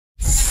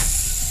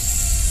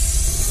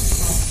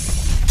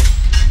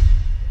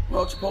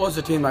Well, Chipola is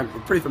a team I'm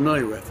pretty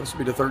familiar with. This will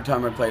be the third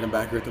time I played them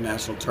back here at the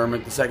national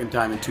tournament. The second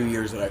time in 2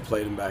 years that I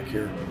played them back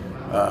here,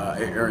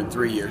 or in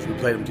 3 years. We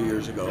played them 2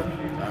 years ago.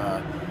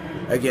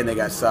 Again, they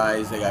got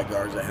size, they got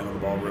guards that handle the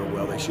ball real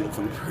well, they shoot it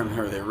from the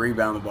perimeter, they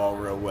rebound the ball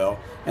real well,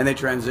 and they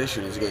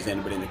transition as good as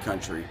anybody in the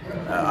country.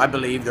 I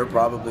believe they're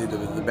probably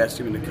the best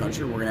team in the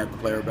country. We're going to have to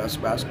play our best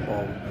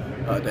basketball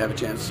to have a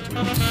chance to.